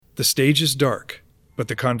The stage is dark, but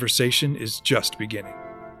the conversation is just beginning.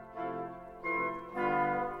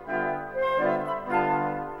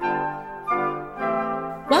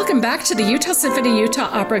 Welcome back to the Utah Symphony Utah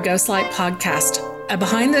Opera Ghostlight podcast, a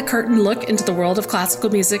behind-the-curtain look into the world of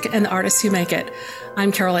classical music and the artists who make it.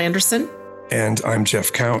 I'm Carol Anderson. And I'm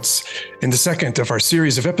Jeff Counts. In the second of our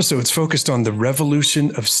series of episodes focused on the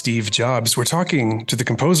revolution of Steve Jobs, we're talking to the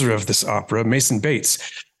composer of this opera, Mason Bates.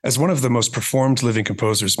 As one of the most performed living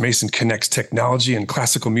composers, Mason connects technology and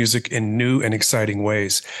classical music in new and exciting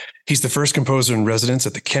ways. He's the first composer in residence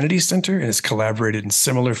at the Kennedy Center and has collaborated in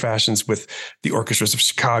similar fashions with the orchestras of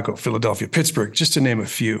Chicago, Philadelphia, Pittsburgh, just to name a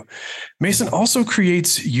few. Mason also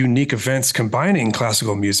creates unique events combining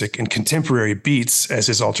classical music and contemporary beats as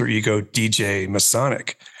his alter ego, DJ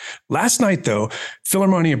Masonic. Last night, though,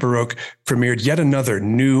 Philharmonia Baroque premiered yet another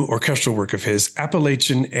new orchestral work of his,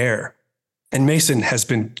 Appalachian Air. And Mason has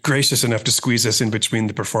been gracious enough to squeeze us in between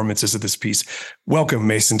the performances of this piece. Welcome,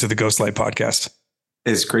 Mason, to the Ghostlight podcast.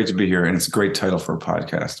 It's great to be here, and it's a great title for a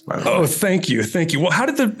podcast, by the way. Oh, thank you. Thank you. Well, how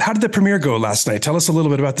did the premiere go last night? Tell us a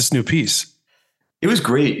little bit about this new piece. It was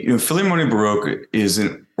great. Philharmonia Baroque is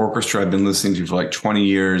an orchestra I've been listening to for like 20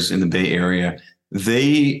 years in the Bay Area.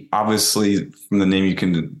 They obviously, from the name you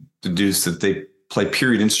can deduce that they play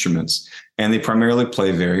period instruments, and they primarily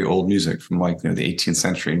play very old music from the 18th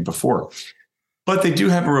century and before. But they do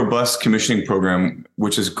have a robust commissioning program,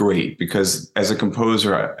 which is great because as a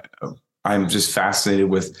composer, I'm just fascinated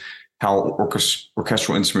with how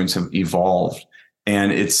orchestral instruments have evolved.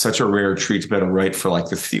 And it's such a rare treat to be able to write for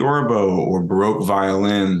the theorbo or Baroque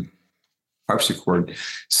violin, harpsichord.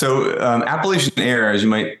 So Appalachian Air, as you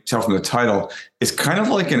might tell from the title, is kind of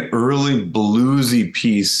like an early bluesy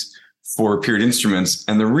piece for period instruments.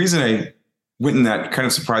 And the reason I went in that kind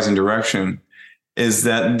of surprising direction is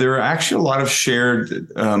that there are actually a lot of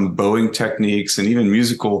shared bowing techniques and even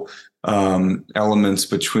musical elements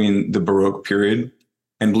between the Baroque period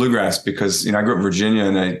and bluegrass, because I grew up in Virginia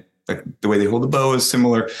and the way they hold the bow is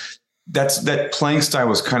similar. That playing style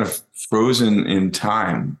was kind of frozen in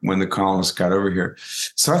time when the colonists got over here.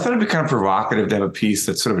 So I thought it'd be kind of provocative to have a piece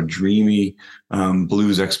that's sort of a dreamy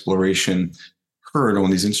blues exploration heard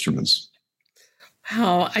on these instruments.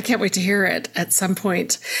 Wow, I can't wait to hear it at some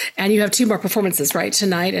point. And you have two more performances, right?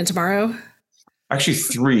 Tonight and tomorrow? Actually,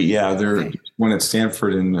 three. Yeah, there's one at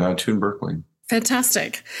Stanford and two in Berkeley.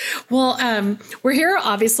 Fantastic. Well, we're here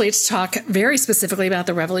obviously to talk very specifically about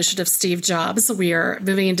the revolution of Steve Jobs. We are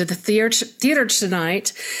moving into the theater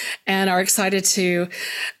tonight and are excited to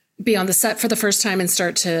be on the set for the first time and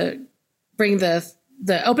start to bring the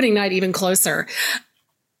opening night even closer.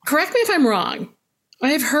 Correct me if I'm wrong.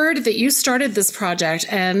 I've heard that you started this project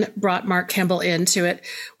and brought Mark Campbell into it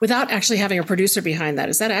without actually having a producer behind that.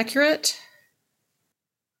 Is that accurate?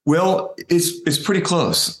 Well, it's pretty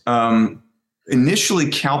close. Initially,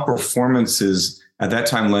 Cal Performances, at that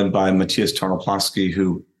time led by Matthias Tarnoplowski,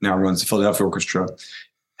 who now runs the Philadelphia Orchestra,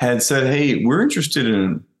 had said, "Hey, we're interested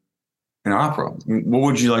in an opera. What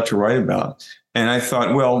would you like to write about?" And I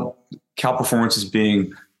thought, well, Cal Performances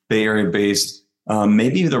being Bay Area based,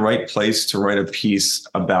 maybe the right place to write a piece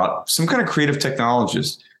about some kind of creative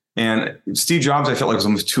technologist. And Steve Jobs, I felt like was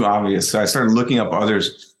almost too obvious. So I started looking up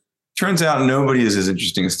others. Turns out nobody is as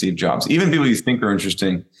interesting as Steve Jobs. Even people you think are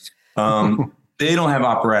interesting, they don't have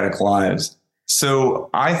operatic lives. So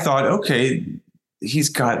I thought, okay, he's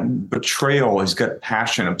got betrayal, he's got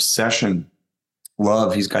passion, obsession,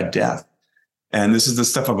 love, he's got death. And this is the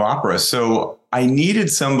stuff of opera. So I needed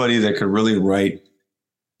somebody that could really write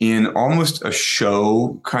in almost a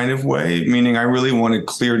show kind of way, meaning I really wanted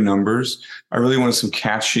clear numbers. I really wanted some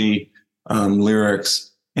catchy lyrics.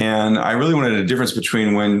 And I really wanted a difference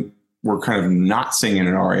between when we're kind of not singing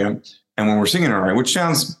an aria and when we're singing an aria, which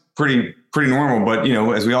sounds pretty normal. But,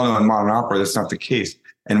 as we all know in modern opera, that's not the case.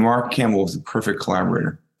 And Mark Campbell was the perfect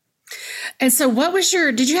collaborator. And so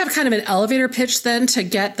did you have kind of an elevator pitch then to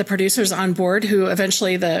get the producers on board, who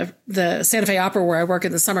eventually the Santa Fe Opera, where I work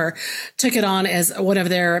in the summer, took it on as one of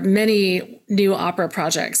their many new opera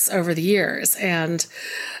projects over the years and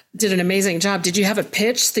did an amazing job. Did you have a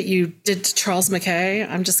pitch that you did to Charles McKay?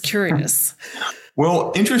 I'm just curious.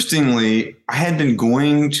 Well, interestingly, I had been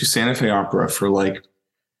going to Santa Fe Opera for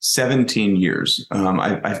 17 years.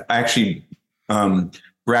 I actually,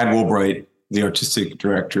 Brad Woolbright, the artistic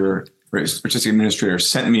administrator,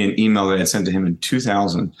 sent me an email that I had sent to him in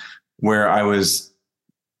 2000, where I was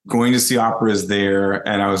going to see operas there.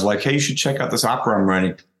 And I was like, hey, you should check out this opera I'm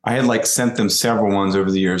writing. I had sent them several ones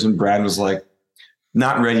over the years. And Brad was like,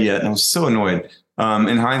 not ready yet. And I was so annoyed.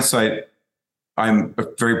 In hindsight, I'm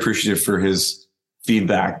very appreciative for his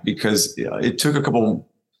feedback, because it took a couple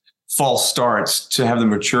false starts to have the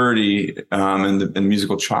maturity and the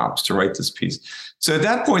musical chops to write this piece. So at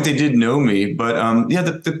that point, they did know me, but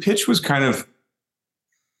the pitch was kind of,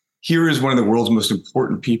 here is one of the world's most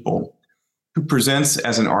important people who presents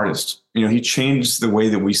as an artist. He changed the way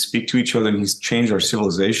that we speak to each other, and he's changed our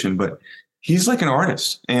civilization, but he's like an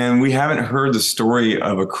artist. And we haven't heard the story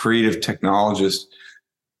of a creative technologist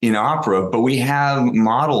in opera, but we have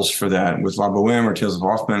models for that with La Bohème or Tales of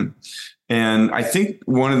Hoffmann. And I think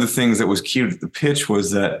one of the things that was key to the pitch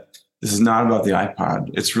was that this is not about the iPod.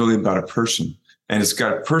 It's really about a person. And it's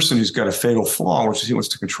got a person who's got a fatal flaw, which is he wants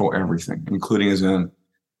to control everything, including his own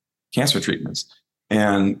cancer treatments.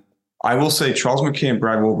 And I will say Charles McKay and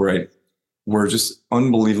Brad Wilbright were just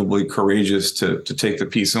unbelievably courageous to take the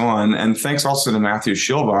piece on. And thanks also to Matthew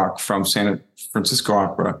Schilbach from San Francisco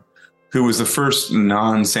Opera, who was the first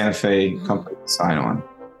non-Santa Fe company to sign on.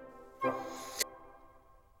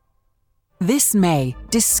 This May,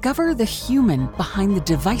 discover the human behind the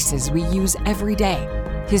devices we use every day,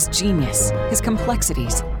 his genius, his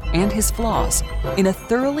complexities, and his flaws in a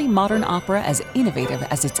thoroughly modern opera as innovative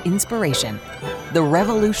as its inspiration, The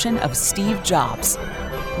Revolution of Steve Jobs.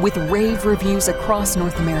 With rave reviews across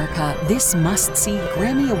North America, this must-see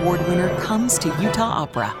Grammy Award winner comes to Utah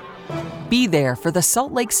Opera. Be there for the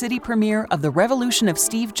Salt Lake City premiere of The Revolution of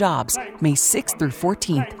Steve Jobs, May 6th through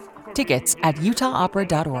 14th. Tickets at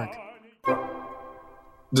utahopera.org.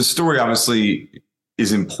 The story obviously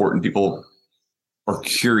is important. People are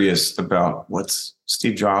curious about what's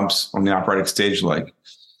Steve Jobs on the operatic stage like.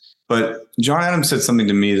 But John Adams said something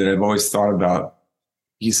to me that I've always thought about.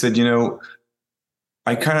 He said,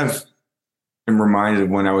 I kind of am reminded of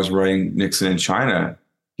when I was writing Nixon in China.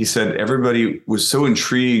 He said, everybody was so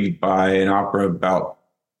intrigued by an opera about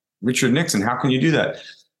Richard Nixon. How can you do that?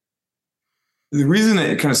 The reason that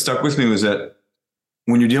it kind of stuck with me was that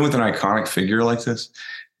when you're dealing with an iconic figure like this,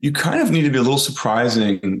 you kind of need to be a little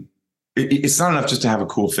surprising. It's not enough just to have a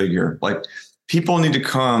cool figure. Like, people need to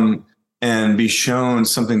come and be shown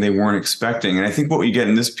something they weren't expecting. And I think what we get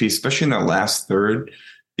in this piece, especially in that last third,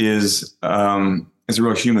 is a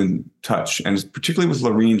real human touch. And particularly with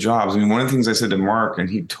Laureen Jobs. I mean, one of the things I said to Mark, and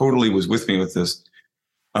he totally was with me with this,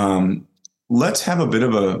 let's have a bit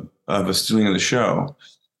of a stealing of the show.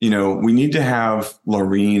 We need to have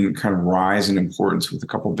Laureen kind of rise in importance with a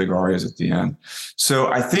couple of big arias at the end.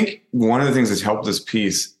 So I think one of the things that's helped this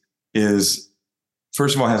piece is,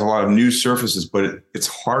 first of all, it has a lot of new surfaces, but it's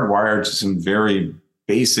hardwired to some very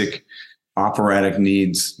basic operatic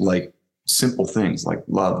needs, like simple things like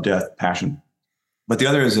love, death, passion. But the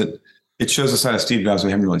other is that it shows a side of Steve Jobs we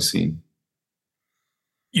haven't really seen.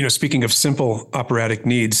 Speaking of simple operatic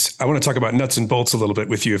needs, I want to talk about nuts and bolts a little bit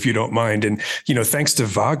with you, if you don't mind. And, thanks to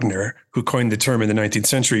Wagner, who coined the term in the 19th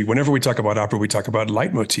century, whenever we talk about opera, we talk about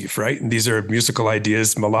leitmotif, right? And these are musical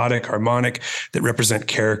ideas, melodic, harmonic, that represent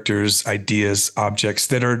characters, ideas, objects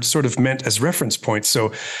that are sort of meant as reference points.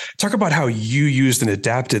 So talk about how you used and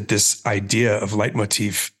adapted this idea of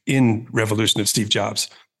leitmotif in Revolution of Steve Jobs.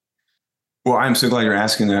 Well, I'm so glad you're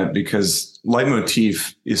asking that, because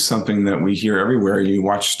leitmotif is something that we hear everywhere. You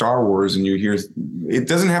watch Star Wars and you hear, it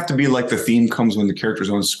doesn't have to be like the theme comes when the character's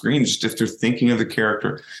on screen, just if they're thinking of the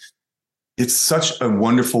character. It's such a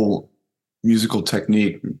wonderful musical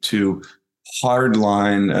technique to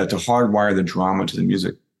hardwire the drama to the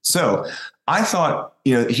music. So I thought,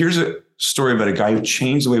 here's a story about a guy who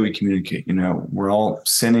changed the way we communicate. We're all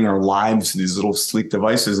sending our lives to these little sleek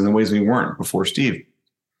devices in the ways we weren't before Steve.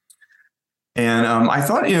 And I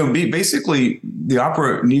thought, basically the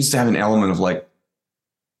opera needs to have an element of like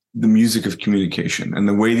the music of communication, and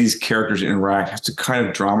the way these characters interact has to kind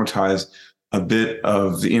of dramatize a bit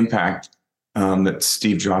of the impact that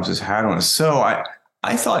Steve Jobs has had on us. So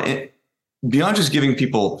I thought, beyond just giving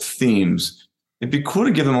people themes, it'd be cool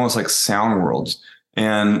to give them almost like sound worlds.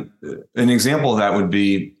 And an example of that would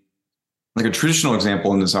be, like, a traditional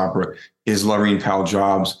example in this opera is Laureen Powell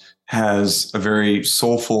Jobs has a very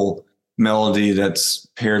soulful melody that's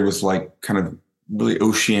paired with like kind of really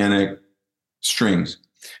oceanic strings.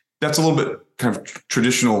 That's a little bit kind of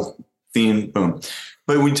traditional theme, boom.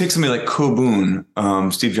 But when you take somebody like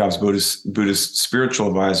Kobun, Steve Jobs' Buddhist spiritual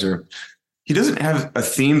advisor, he doesn't have a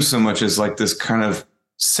theme so much as like this kind of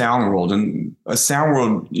sound world. And a sound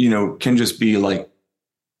world, can just be like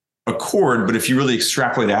a chord, but if you really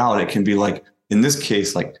extrapolate out, it can be like, in this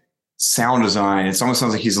case, like sound design. It almost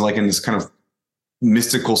sounds like he's like in this kind of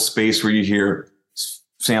mystical space where you hear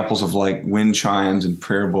samples of like wind chimes and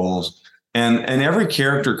prayer bowls, and every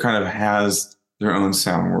character kind of has their own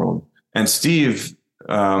sound world. And Steve,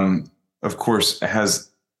 of course,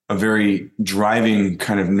 has a very driving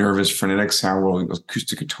kind of nervous, frenetic sound world,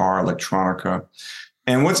 acoustic guitar, electronica.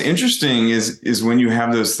 And what's interesting is when you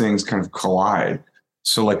have those things kind of collide.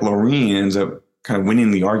 So like Loreen ends up kind of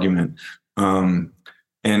winning the argument. And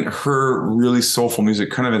her really soulful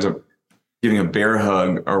music kind of ends up giving a bear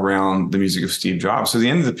hug around the music of Steve Jobs. So the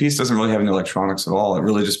end of the piece doesn't really have any electronics at all. It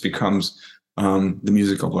really just becomes the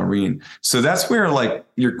music of Loreen. So that's where like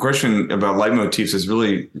your question about leitmotifs is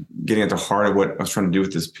really getting at the heart of what I was trying to do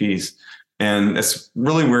with this piece. And that's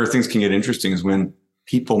really where things can get interesting, is when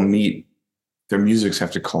people meet, their musics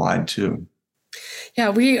have to collide too. Yeah,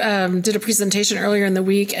 we did a presentation earlier in the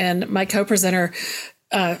week, and my co-presenter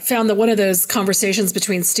found that one of those conversations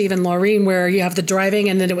between Steve and Loreen, where you have the driving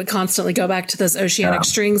and then it would constantly go back to those oceanic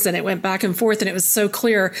strings, and it went back and forth, and it was so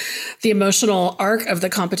clear the emotional arc of the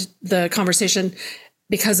conversation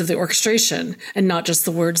because of the orchestration and not just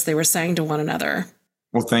the words they were saying to one another.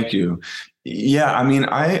 Well, thank you. Yeah, I mean,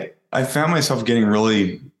 I found myself getting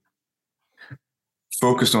really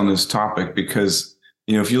focused on this topic because,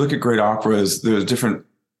 you know, if you look at great operas, there's different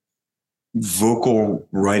vocal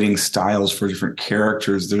writing styles for different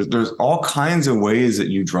characters. There's all kinds of ways that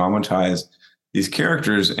you dramatize these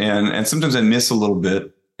characters. And sometimes I miss a little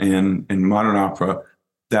bit in modern opera,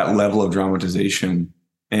 that level of dramatization.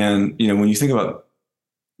 And, you know, when you think about,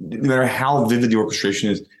 no matter how vivid the orchestration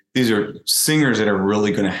is, these are singers that are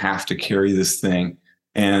really going to have to carry this thing.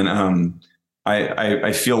 And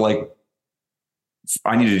I feel like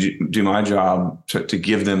I need to do my job to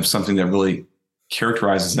give them something that really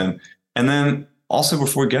characterizes them. And then also,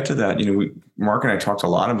 before we get to that, you know, Mark and I talked a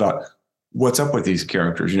lot about what's up with these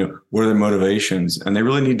characters. You know, what are their motivations? And they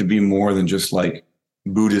really need to be more than just like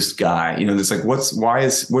Buddhist guy. You know, it's like,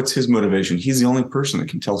 what's his motivation? He's the only person that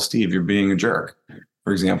can tell Steve you're being a jerk,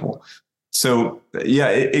 for example. So yeah,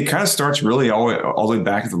 it kind of starts really all the way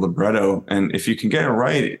back at the libretto. And if you can get it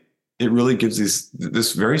right, it really gives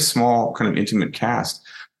this very small kind of intimate cast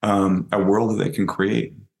a world that they can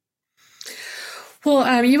create.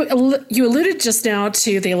 Well, you alluded just now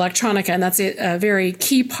to the electronica, and that's a very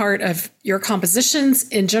key part of your compositions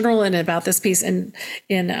in general and about this piece in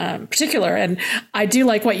particular. And I do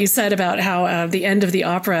like what you said about how the end of the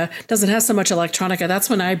opera doesn't have so much electronica. That's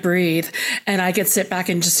when I breathe and I can sit back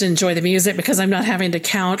and just enjoy the music because I'm not having to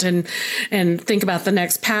count and think about the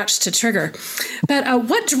next patch to trigger. But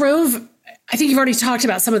what drove... I think you've already talked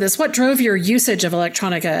about some of this. What drove your usage of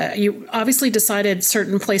electronica? You obviously decided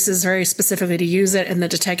certain places very specifically to use it and then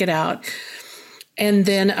to take it out. And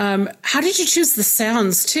then how did you choose the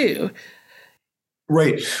sounds too?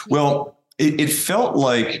 Right. Well, it felt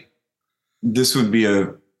like this would be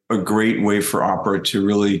a great way for opera to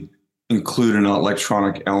really include an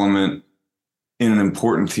electronic element in an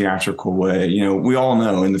important theatrical way. You know, we all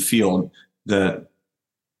know in the field that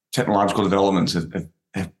technological developments have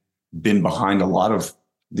been behind a lot of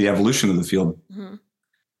the evolution of the field. Mm-hmm.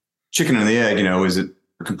 Chicken and the egg, you know, is it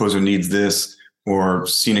a composer needs this or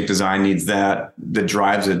scenic design needs that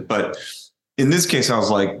drives it. But in this case, I was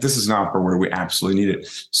like, this is an opera where we absolutely need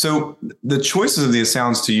it. So the choices of the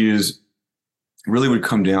sounds to use really would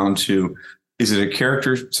come down to, is it a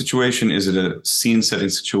character situation? Is it a scene setting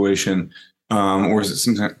situation? Or is it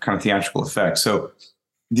some kind of theatrical effect? So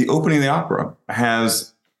the opening of the opera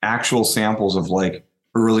has actual samples of like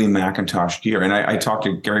early Macintosh gear. And I talked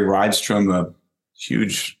to Gary Rydstrom, a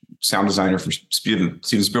huge sound designer for Steven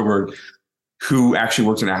Spielberg, who actually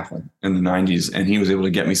worked in Apple in the 90s. And he was able to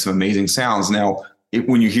get me some amazing sounds. Now,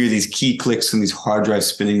 when you hear these key clicks and these hard drives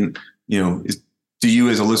spinning, you know, do you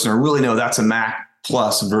as a listener really know that's a Mac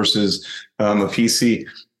Plus versus a PC?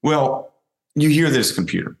 Well, you hear that it's a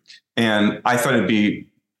computer. And I thought it'd be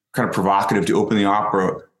kind of provocative to open the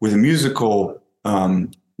opera with a musical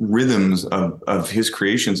rhythms of his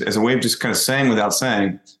creations as a way of just kind of saying without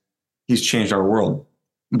saying, he's changed our world.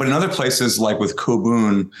 But in other places, like with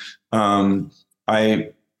Kobun, I,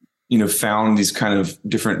 you know, found these kind of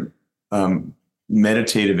different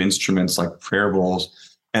meditative instruments like prayer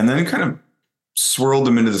bowls, and then kind of swirled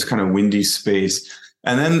them into this kind of windy space.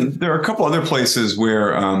 And then there are a couple other places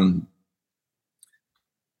where,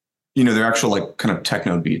 you know, they're actual like kind of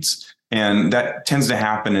techno beats. And that tends to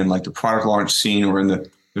happen in like the product launch scene or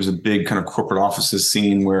there's a big kind of corporate offices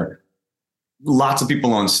scene where lots of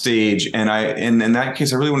people on stage. And in that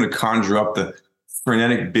case, I really wanted to conjure up the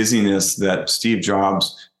frenetic busyness that Steve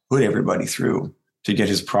Jobs put everybody through to get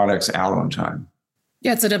his products out on time.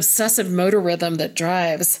 Yeah, it's an obsessive motor rhythm that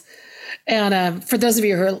drives. And for those of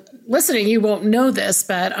you who are listening, you won't know this,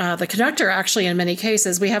 but the conductor actually, in many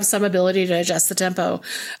cases, we have some ability to adjust the tempo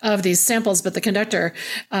of these samples, but the conductor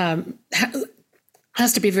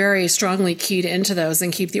has to be very strongly keyed into those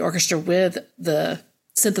and keep the orchestra with the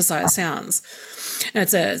synthesized sounds. And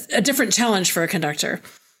it's a different challenge for a conductor.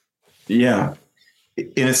 Yeah.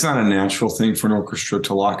 And it's not a natural thing for an orchestra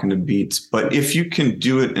to lock into beats, but if you can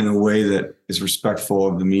do it in a way that is respectful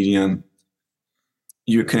of the medium,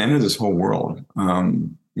 you can enter this whole world.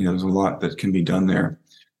 There's a lot that can be done there.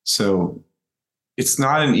 So it's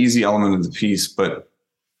not an easy element of the piece, but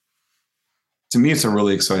to me, it's a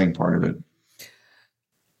really exciting part of it.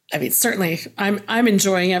 I mean, certainly I'm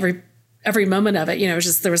enjoying every moment of it.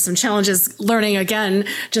 There was some challenges learning again,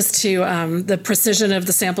 just to the precision of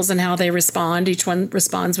the samples and how they respond. Each one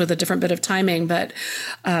responds with a different bit of timing, but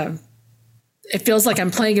it feels like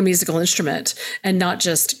I'm playing a musical instrument and not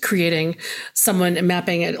just creating someone and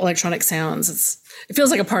mapping electronic sounds. It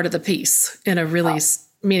feels like a part of the piece in a really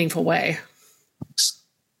meaningful way.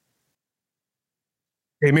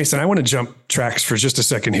 Hey, Mason, I want to jump tracks for just a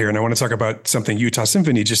second here, and I want to talk about something Utah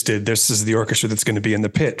Symphony just did. This is the orchestra that's going to be in the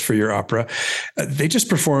pit for your opera. They just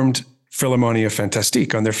performed Philharmonia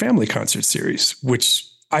Fantastique on their family concert series, which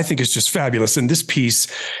I think is just fabulous. And this piece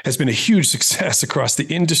has been a huge success across the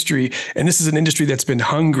industry. And this is an industry that's been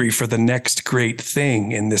hungry for the next great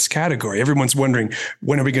thing in this category. Everyone's wondering,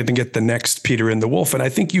 when are we going to get the next Peter and the Wolf? And I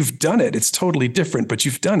think you've done it. It's totally different, but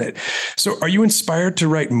you've done it. So are you inspired to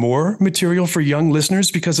write more material for young listeners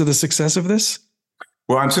because of the success of this?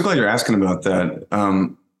 Well, I'm so glad you're asking about that.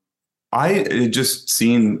 I had just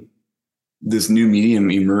seen this new medium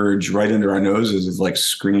emerge right under our noses of like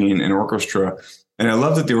screen and orchestra. And I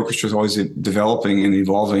love that the orchestra is always developing and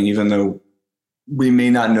evolving, even though we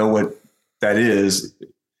may not know what that is.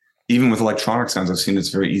 Even with electronic sounds, I've seen it's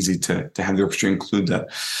very easy to have the orchestra include that.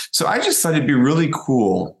 So I just thought it'd be really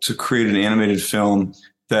cool to create an animated film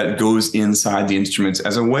that goes inside the instruments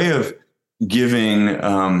as a way of giving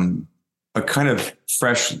a kind of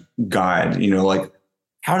fresh guide, like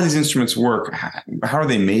how do these instruments work? How are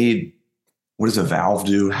they made? What does a valve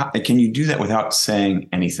do? How can you do that without saying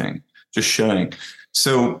anything? Just showing.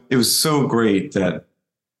 So it was so great that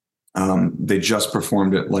they just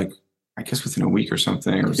performed it, like, I guess within a week or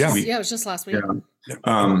something. It was just last week.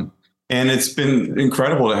 Yeah. And it's been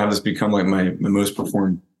incredible to have this become like my most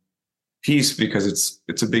performed piece, because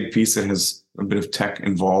it's a big piece that has a bit of tech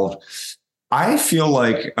involved. I feel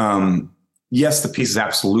like, yes, the piece is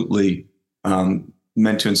absolutely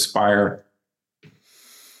meant to inspire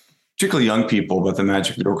particularly young people about the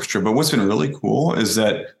magic of the orchestra. But what's been really cool is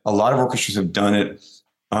that a lot of orchestras have done it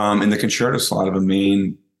in the concerto slot of a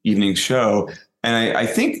main evening show. And I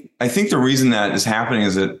think the reason that is happening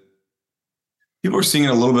is that people are seeing it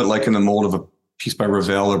a little bit like in the mold of a piece by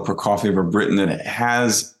Ravel or Prokofiev or Britten, that it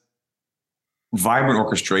has vibrant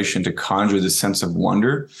orchestration to conjure this sense of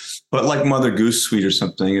wonder. But like Mother Goose Suite or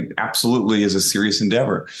something, it absolutely is a serious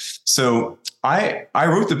endeavor. So I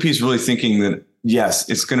wrote the piece really thinking that, yes,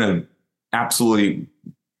 it's going to absolutely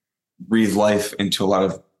breathe life into a lot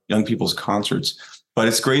of young people's concerts. But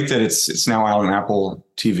it's great that it's now out on Apple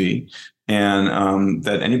TV, and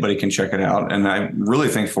that anybody can check it out. And I'm really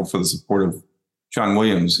thankful for the support of John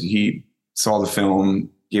Williams. He saw the film,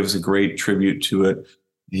 gave us a great tribute to it.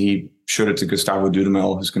 He showed it to Gustavo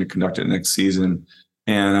Dudamel, who's going to conduct it next season.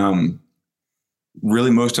 And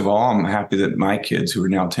really, most of all, I'm happy that my kids, who are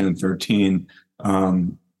now 10 and 13,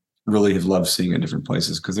 really have loved seeing it in different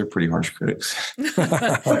places, because they're pretty harsh critics.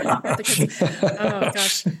 Oh,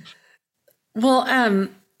 gosh. Well,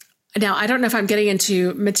 now I don't know if I'm getting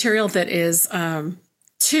into material that is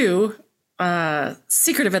too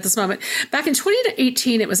secretive at this moment. Back in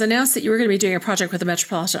 2018, it was announced that you were going to be doing a project with the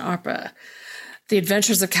Metropolitan Opera, The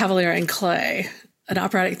Adventures of Cavalier and Clay, an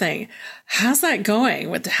operatic thing. How's that going?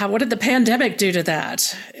 What did the pandemic do to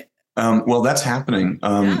that? Well, that's happening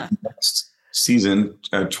next season,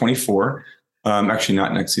 24. Actually,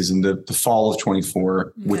 not next season, the fall of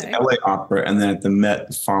 24, with LA Opera, and then at the Met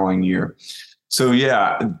the following year. So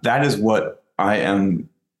yeah, that is what I am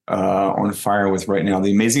on fire with right now.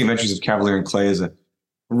 The Amazing Adventures of Cavalier and Clay is a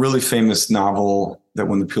really famous novel that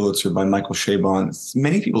won the Pulitzer by Michael Chabon. It's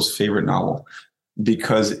many people's favorite novel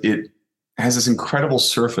because it has this incredible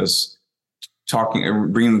surface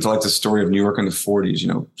bringing to light the story of New York in the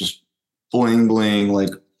 40s, just bling, bling,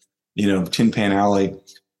 like, Tin Pan Alley.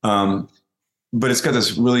 But it's got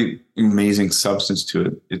this really amazing substance to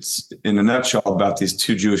it. It's, in a nutshell, about these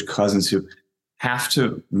two Jewish cousins who have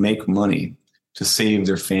to make money to save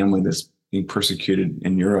their family that's being persecuted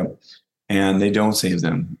in Europe. And they don't save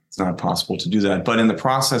them. It's not possible to do that. But in the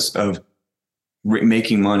process of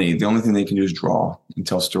making money, the only thing they can do is draw and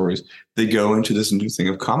tell stories. They go into this new thing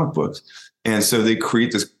of comic books. And so they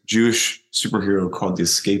create this Jewish superhero called the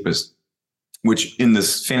Escapist, which in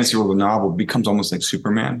this fantasy world of the novel becomes almost like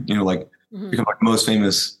Superman, becomes like the most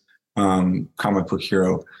famous comic book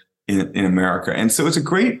hero in America. And so it's a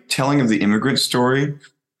great telling of the immigrant story.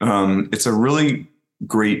 It's a really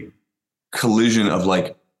great collision of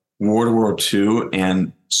like World War II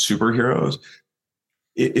and superheroes.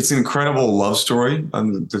 It's an incredible love story.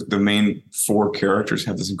 The main four characters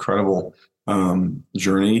have this incredible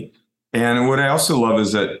journey. And what I also love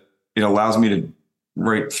is that it allows me to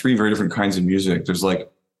write three very different kinds of music. There's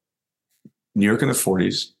like New York in the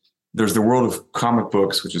 40s. There's the world of comic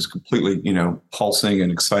books, which is completely, pulsing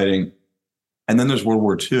and exciting. And then there's World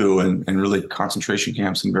War II and really concentration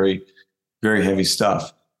camps and very, very heavy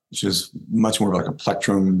stuff, which is much more like a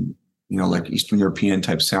plectrum, like Eastern European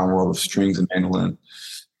type sound world of strings and mandolin.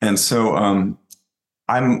 And so I'm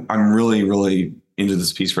really, really into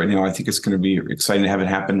this piece right now. I think it's going to be exciting to have it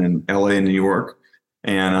happen in LA and New York.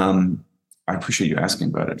 And I appreciate you asking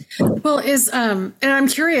about it. Well, and I'm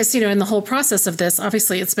curious, in the whole process of this,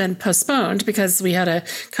 obviously it's been postponed because we had a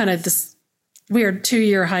kind of this weird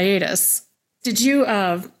 2-year hiatus. Did you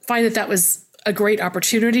find that was a great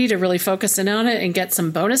opportunity to really focus in on it and get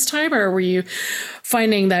some bonus time, or were you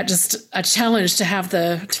finding that just a challenge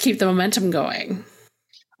to keep the momentum going?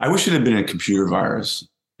 I wish it had been a computer virus.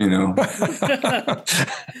 I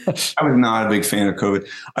was not a big fan of COVID.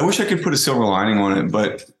 I wish I could put a silver lining on it,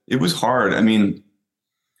 but it was hard. I mean,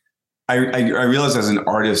 I realized as an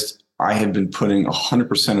artist, I had been putting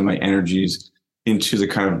 100% of my energies into the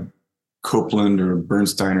kind of Copeland or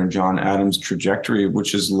Bernstein or John Adams trajectory,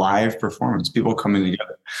 which is live performance, people coming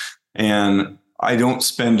together. And I don't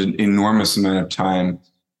spend an enormous amount of time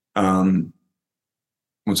on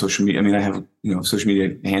social media. I mean, I have, social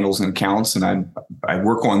media handles and accounts, and I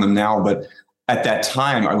work on them now. But at that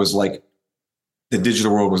time, I was like, the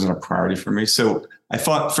digital world wasn't a priority for me. So I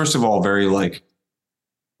thought, first of all, very like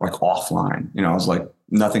offline. I was like,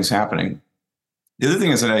 nothing's happening. The other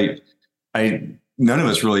thing is that none of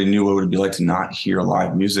us really knew what it would be like to not hear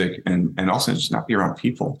live music and also just not be around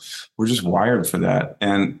people. We're just wired for that.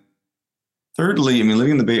 And thirdly, I mean,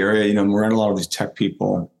 living in the Bay Area, I'm around a lot of these tech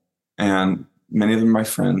people, and many of them are my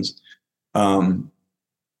friends. I'm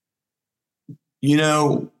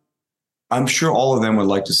sure all of them would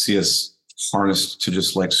like to see us harnessed to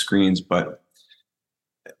just like screens, but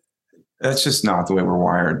that's just not the way we're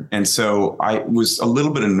wired. And so I was a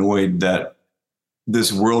little bit annoyed that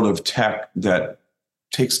this world of tech that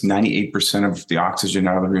takes 98% of the oxygen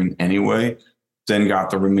out of the room anyway, then got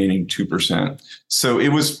the remaining 2%. So it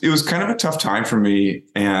was kind of a tough time for me,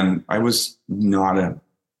 and I was not a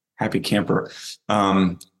happy camper.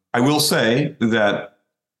 I will say that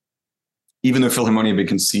even though Philharmonia had been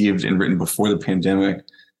conceived and written before the pandemic,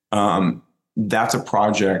 that's a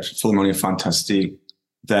project, Philharmonia Fantastique,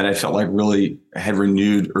 that I felt like really had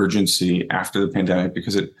renewed urgency after the pandemic,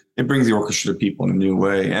 because it brings the orchestra to people in a new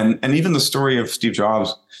way. And even the story of Steve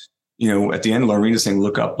Jobs, at the end, Lorena saying,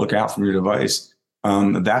 look up, look out from your device.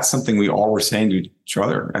 That's something we all were saying to each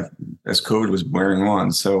other as COVID was wearing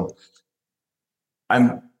on. So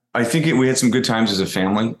I think we had some good times as a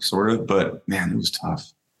family, sort of, but man, it was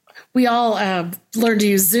tough. We all learned to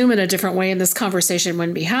use Zoom in a different way, and this conversation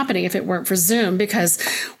wouldn't be happening if it weren't for Zoom, because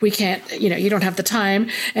we can't, you don't have the time,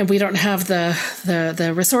 and we don't have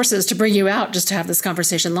the resources to bring you out just to have this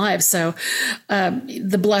conversation live. So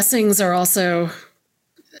the blessings are also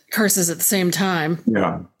curses at the same time.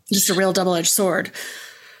 Yeah. Just a real double-edged sword.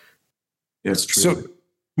 Yeah, it's true. So,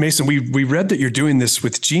 Mason, we read that you're doing this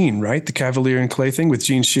with Gene, right? The Cavalier and Clay thing with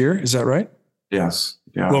Gene Shear. Is that right? Yes.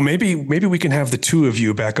 Yeah. Well, maybe we can have the two of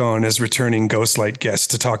you back on as returning Ghostlight guests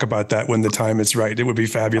to talk about that when the time is right. It would be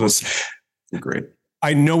fabulous. Great.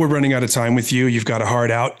 I know we're running out of time with you. You've got a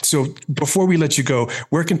hard out. So before we let you go,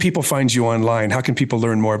 where can people find you online? How can people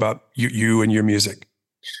learn more about you and your music?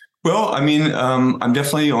 Well, I mean, I'm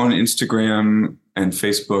definitely on Instagram and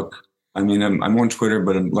Facebook. I mean, I'm on Twitter,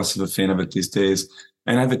 but I'm less of a fan of it these days.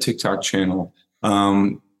 And I have a TikTok channel.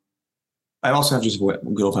 I also have just a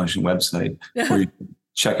good old-fashioned website where you can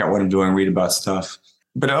check out what I'm doing, read about stuff.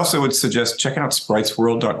 But I also would suggest checking out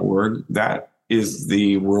spritesworld.org. That is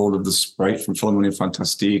the world of the sprite from Philharmonia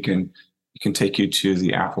Fantastique, and it can take you to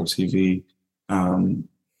the Apple TV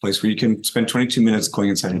place where you can spend 22 minutes going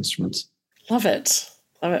inside instruments. Love it.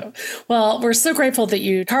 Love it. Well, we're so grateful that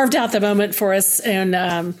you carved out the moment for us,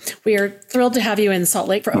 and we are thrilled to have you in Salt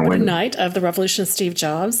Lake for opening night of the Revolution of Steve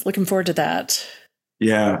Jobs. Looking forward to that.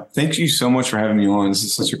 Yeah. Thank you so much for having me on. This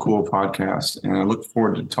is such a cool podcast, and I look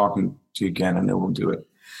forward to talking to you again. I know we'll do it.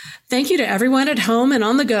 Thank you to everyone at home and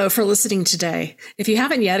on the go for listening today. If you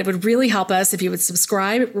haven't yet, it would really help us if you would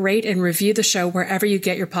subscribe, rate, and review the show wherever you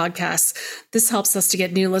get your podcasts. This helps us to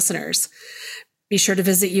get new listeners. Be sure to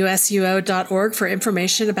visit usuo.org for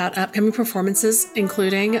information about upcoming performances,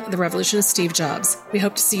 including The Revolution of Steve Jobs. We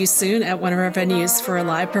hope to see you soon at one of our venues for a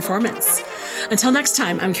live performance. Until next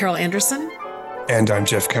time, I'm Carol Anderson. And I'm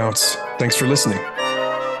Jeff Counts. Thanks for listening.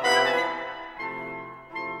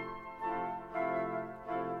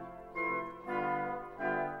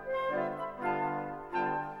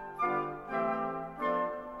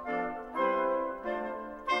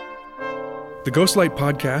 The Ghostlight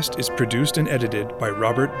Podcast is produced and edited by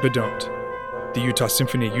Robert Bedont. The Utah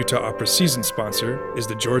Symphony Utah Opera season sponsor is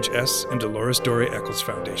the George S. and Dolores Dore Eccles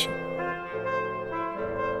Foundation.